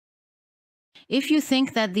If you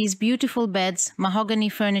think that these beautiful beds, mahogany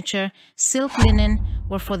furniture, silk linen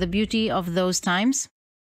were for the beauty of those times,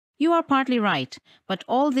 you are partly right, but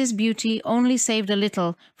all this beauty only saved a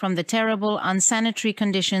little from the terrible unsanitary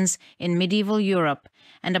conditions in medieval Europe,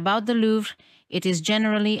 and about the Louvre it is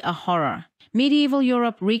generally a horror. Medieval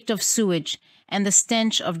Europe reeked of sewage and the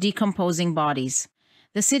stench of decomposing bodies.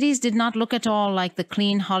 The cities did not look at all like the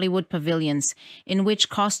clean Hollywood pavilions, in which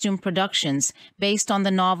costume productions, based on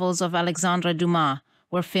the novels of Alexandre Dumas,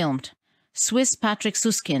 were filmed. Swiss Patrick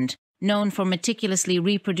Suskind, known for meticulously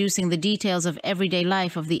reproducing the details of everyday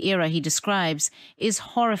life of the era he describes, is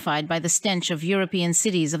horrified by the stench of European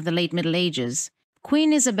cities of the late Middle Ages.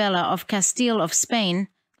 Queen Isabella of Castile of Spain,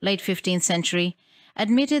 late 15th century,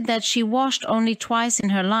 admitted that she washed only twice in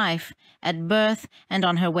her life, at birth and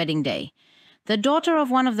on her wedding day. The daughter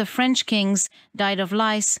of one of the French kings died of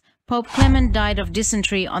lice. Pope Clement died of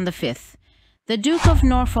dysentery on the 5th. The Duke of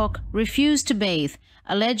Norfolk refused to bathe,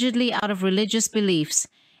 allegedly out of religious beliefs,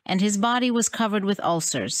 and his body was covered with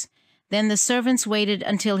ulcers. Then the servants waited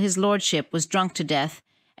until his lordship was drunk to death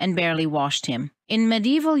and barely washed him. In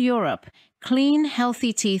medieval Europe, clean,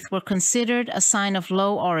 healthy teeth were considered a sign of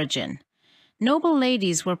low origin. Noble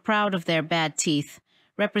ladies were proud of their bad teeth.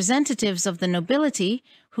 Representatives of the nobility,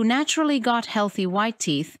 who naturally got healthy white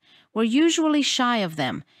teeth, were usually shy of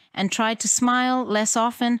them and tried to smile less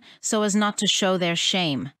often so as not to show their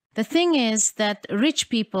shame. The thing is that rich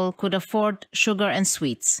people could afford sugar and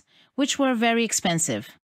sweets, which were very expensive.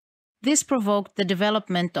 This provoked the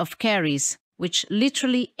development of caries, which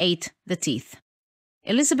literally ate the teeth.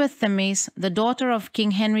 Elizabeth Thames, the daughter of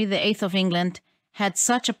King Henry VIII of England, had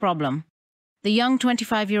such a problem. The young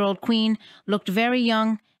 25-year-old queen looked very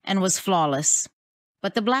young and was flawless.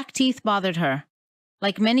 But the black teeth bothered her.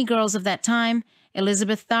 Like many girls of that time,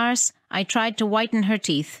 Elizabeth Thars, I tried to whiten her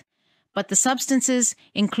teeth. But the substances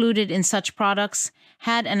included in such products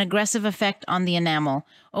had an aggressive effect on the enamel.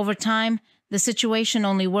 Over time, the situation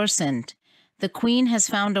only worsened. The queen has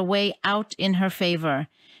found a way out in her favor.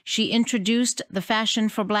 She introduced the fashion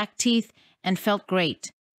for black teeth and felt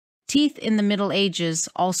great. Teeth in the Middle Ages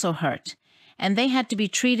also hurt, and they had to be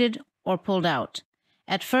treated or pulled out.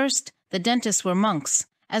 At first, the dentists were monks,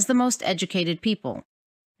 as the most educated people.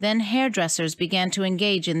 Then hairdressers began to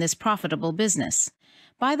engage in this profitable business.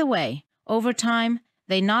 By the way, over time,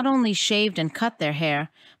 they not only shaved and cut their hair,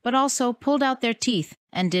 but also pulled out their teeth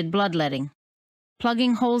and did bloodletting.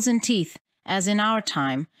 Plugging holes in teeth, as in our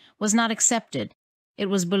time, was not accepted. It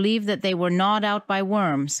was believed that they were gnawed out by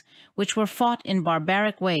worms, which were fought in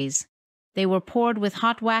barbaric ways. They were poured with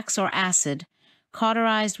hot wax or acid,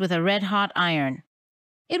 cauterized with a red-hot iron.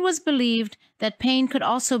 It was believed that pain could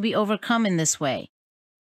also be overcome in this way.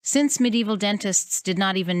 Since medieval dentists did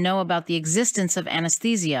not even know about the existence of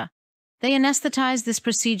anesthesia, they anesthetized this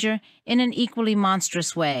procedure in an equally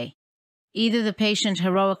monstrous way. Either the patient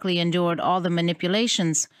heroically endured all the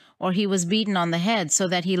manipulations, or he was beaten on the head so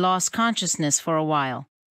that he lost consciousness for a while.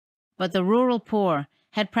 But the rural poor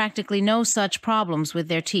had practically no such problems with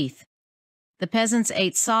their teeth. The peasants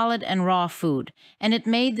ate solid and raw food, and it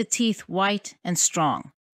made the teeth white and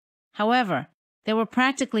strong. However, there were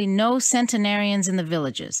practically no centenarians in the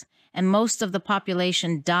villages, and most of the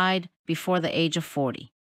population died before the age of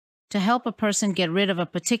 40. To help a person get rid of a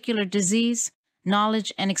particular disease,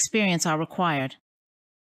 knowledge and experience are required.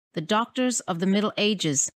 The doctors of the Middle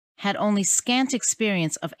Ages had only scant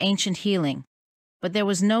experience of ancient healing, but there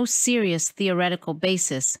was no serious theoretical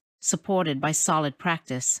basis supported by solid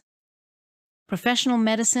practice. Professional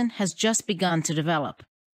medicine has just begun to develop.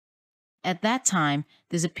 At that time,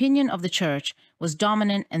 this opinion of the Church was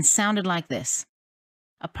dominant and sounded like this: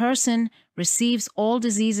 a person receives all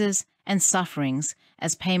diseases and sufferings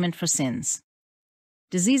as payment for sins.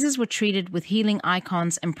 Diseases were treated with healing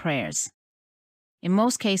icons and prayers. In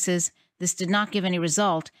most cases, this did not give any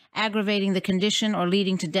result, aggravating the condition or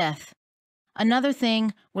leading to death. Another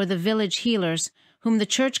thing were the village healers, whom the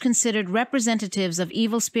Church considered representatives of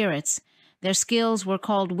evil spirits. Their skills were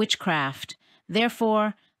called witchcraft.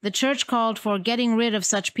 Therefore, the Church called for getting rid of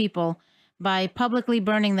such people by publicly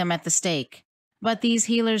burning them at the stake. But these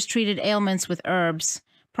healers treated ailments with herbs,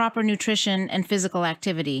 proper nutrition, and physical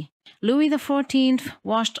activity. Louis XIV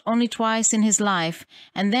washed only twice in his life,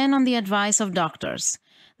 and then on the advice of doctors.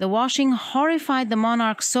 The washing horrified the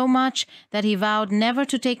monarch so much that he vowed never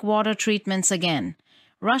to take water treatments again.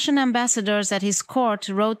 Russian ambassadors at his court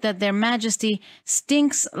wrote that Their Majesty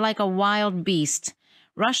stinks like a wild beast.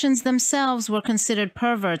 Russians themselves were considered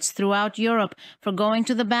perverts throughout Europe for going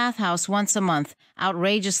to the bathhouse once a month,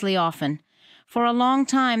 outrageously often. For a long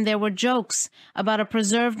time there were jokes about a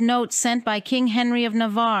preserved note sent by King Henry of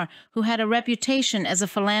Navarre, who had a reputation as a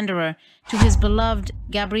philanderer, to his beloved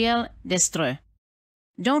Gabrielle d'Estreux.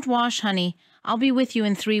 "Don't wash, honey. I'll be with you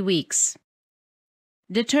in 3 weeks."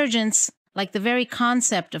 Detergents, like the very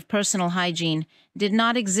concept of personal hygiene, did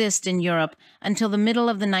not exist in Europe until the middle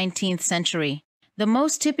of the 19th century. The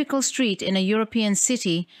most typical street in a European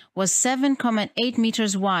city was 7.8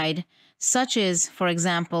 meters wide, such is, for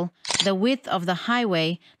example, the width of the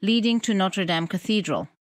highway leading to Notre Dame Cathedral.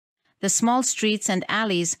 The small streets and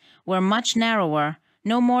alleys were much narrower,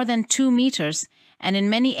 no more than 2 meters, and in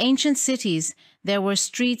many ancient cities there were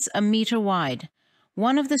streets a meter wide.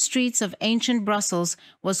 One of the streets of ancient Brussels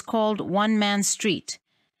was called One Man Street.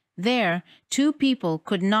 There, 2 people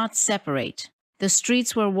could not separate. The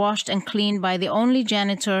streets were washed and cleaned by the only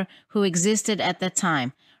janitor who existed at that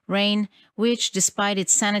time, rain, which, despite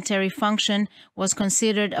its sanitary function, was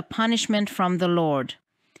considered a punishment from the Lord.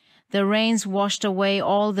 The rains washed away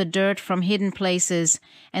all the dirt from hidden places,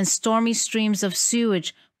 and stormy streams of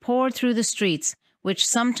sewage poured through the streets, which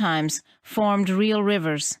sometimes formed real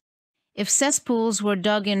rivers. If cesspools were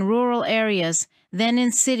dug in rural areas, then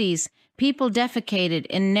in cities, people defecated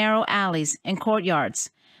in narrow alleys and courtyards,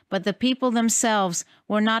 but the people themselves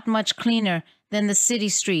were not much cleaner than the city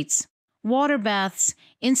streets. Water baths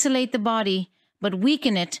insulate the body, but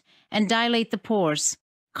weaken it and dilate the pores.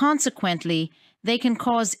 Consequently, they can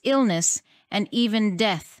cause illness and even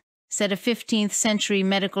death, said a 15th century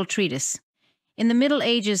medical treatise. In the Middle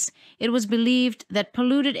Ages, it was believed that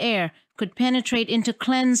polluted air could penetrate into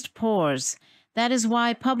cleansed pores. That is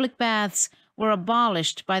why public baths were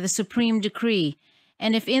abolished by the supreme decree,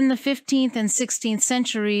 and if in the 15th and 16th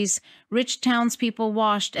centuries rich townspeople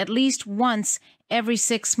washed at least once every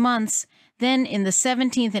 6 months, then in the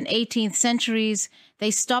 17th and 18th centuries they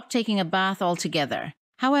stopped taking a bath altogether.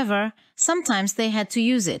 However, sometimes they had to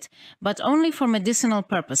use it, but only for medicinal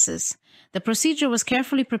purposes. The procedure was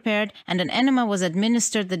carefully prepared and an enema was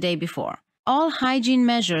administered the day before. All hygiene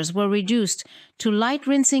measures were reduced to light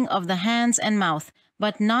rinsing of the hands and mouth,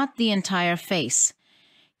 but not the entire face.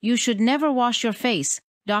 "You should never wash your face,"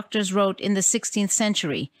 doctors wrote in the 16th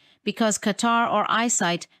century, "because catarrh or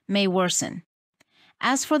eyesight may worsen."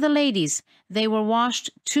 As for the ladies, they were washed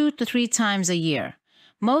 2 to 3 times a year.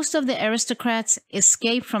 Most of the aristocrats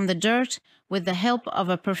escaped from the dirt with the help of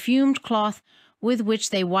a perfumed cloth with which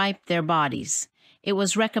they wiped their bodies. It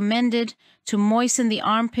was recommended to moisten the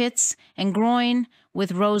armpits and groin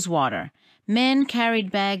with rose water. Men carried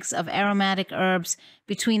bags of aromatic herbs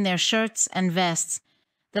between their shirts and vests.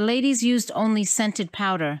 The ladies used only scented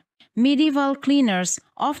powder. Medieval cleaners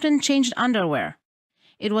often changed underwear.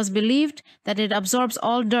 It was believed that it absorbs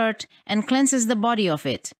all dirt and cleanses the body of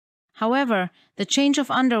it. However, the change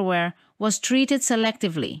of underwear was treated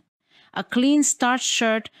selectively. A clean starched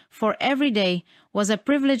shirt for every day was a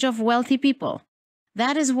privilege of wealthy people.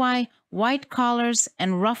 That is why white collars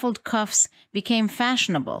and ruffled cuffs became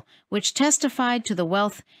fashionable, which testified to the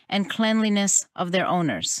wealth and cleanliness of their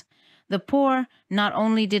owners. The poor not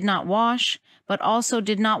only did not wash, but also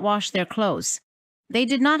did not wash their clothes. They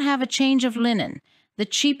did not have a change of linen. The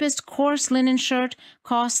cheapest coarse linen shirt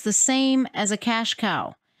cost the same as a cash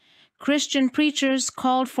cow. Christian preachers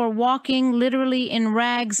called for walking literally in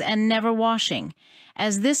rags and never washing,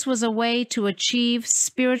 as this was a way to achieve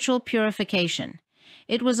spiritual purification.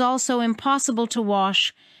 It was also impossible to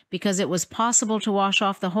wash because it was possible to wash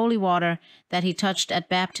off the holy water that he touched at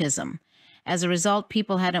baptism. As a result,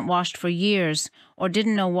 people hadn't washed for years or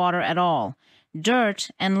didn't know water at all. Dirt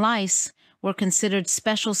and lice were considered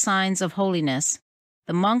special signs of holiness.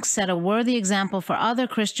 The monks set a worthy example for other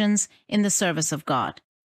Christians in the service of God.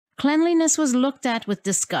 Cleanliness was looked at with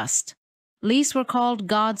disgust. Lice were called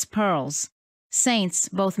God's pearls. Saints,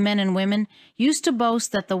 both men and women, used to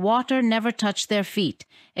boast that the water never touched their feet,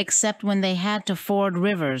 except when they had to ford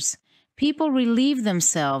rivers. People relieved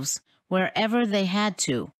themselves wherever they had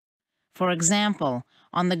to. For example,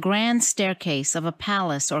 on the grand staircase of a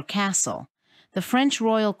palace or castle. The French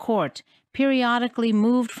royal court periodically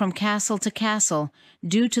moved from castle to castle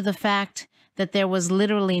due to the fact that there was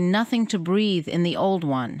literally nothing to breathe in the old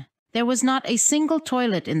one. There was not a single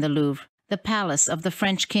toilet in the Louvre, the palace of the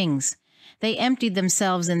French kings. They emptied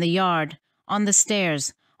themselves in the yard, on the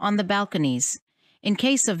stairs, on the balconies. In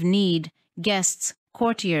case of need, guests,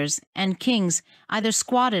 courtiers, and kings either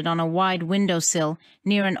squatted on a wide windowsill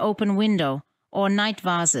near an open window, or night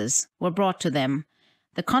vases were brought to them,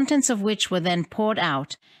 the contents of which were then poured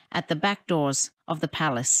out at the back doors of the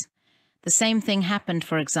palace. The same thing happened,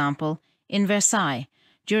 for example, in Versailles,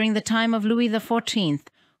 during the time of Louis XIV,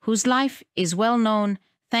 whose life is well known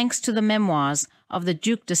thanks to the memoirs of the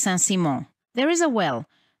Duc de Saint-Simon. There is a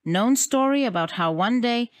well-known story about how one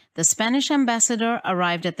day the Spanish ambassador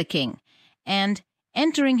arrived at the king and,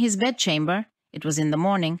 entering his bedchamber, it was in the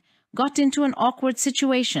morning, got into an awkward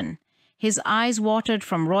situation. His eyes watered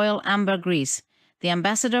from royal ambergris. The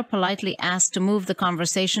ambassador politely asked to move the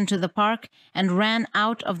conversation to the park and ran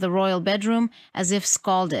out of the royal bedroom as if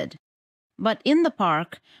scalded. But in the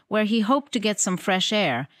park, where he hoped to get some fresh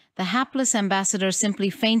air, the hapless ambassador simply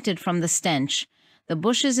fainted from the stench. The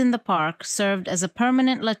bushes in the park served as a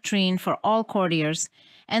permanent latrine for all courtiers,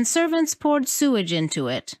 and servants poured sewage into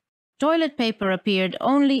it. Toilet paper appeared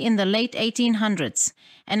only in the late 1800s,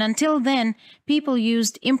 and until then, people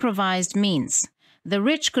used improvised means. The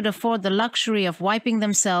rich could afford the luxury of wiping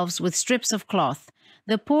themselves with strips of cloth.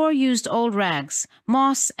 The poor used old rags,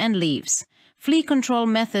 moss, and leaves. Flea control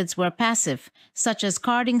methods were passive, such as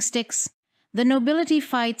carding sticks. The nobility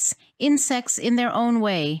fights insects in their own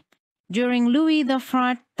way. During Louis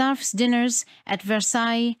XIV's dinners at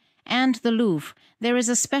Versailles and the Louvre, there is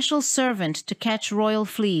a special servant to catch royal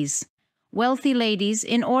fleas. Wealthy ladies,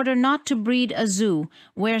 in order not to breed a zoo,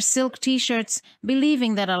 wear silk t-shirts,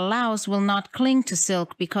 believing that a louse will not cling to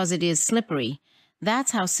silk because it is slippery.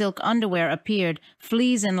 That's how silk underwear appeared.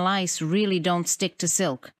 Fleas and lice really don't stick to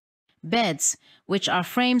silk. Beds, which are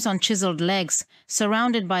frames on chiseled legs,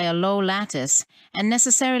 surrounded by a low lattice, and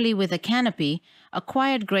necessarily with a canopy,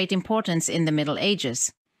 acquired great importance in the Middle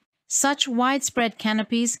Ages. Such widespread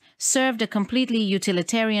canopies served a completely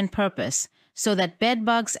utilitarian purpose, so that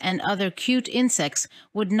bedbugs and other cute insects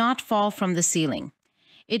would not fall from the ceiling.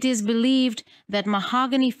 It is believed that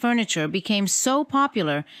mahogany furniture became so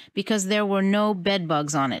popular because there were no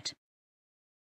bedbugs on it.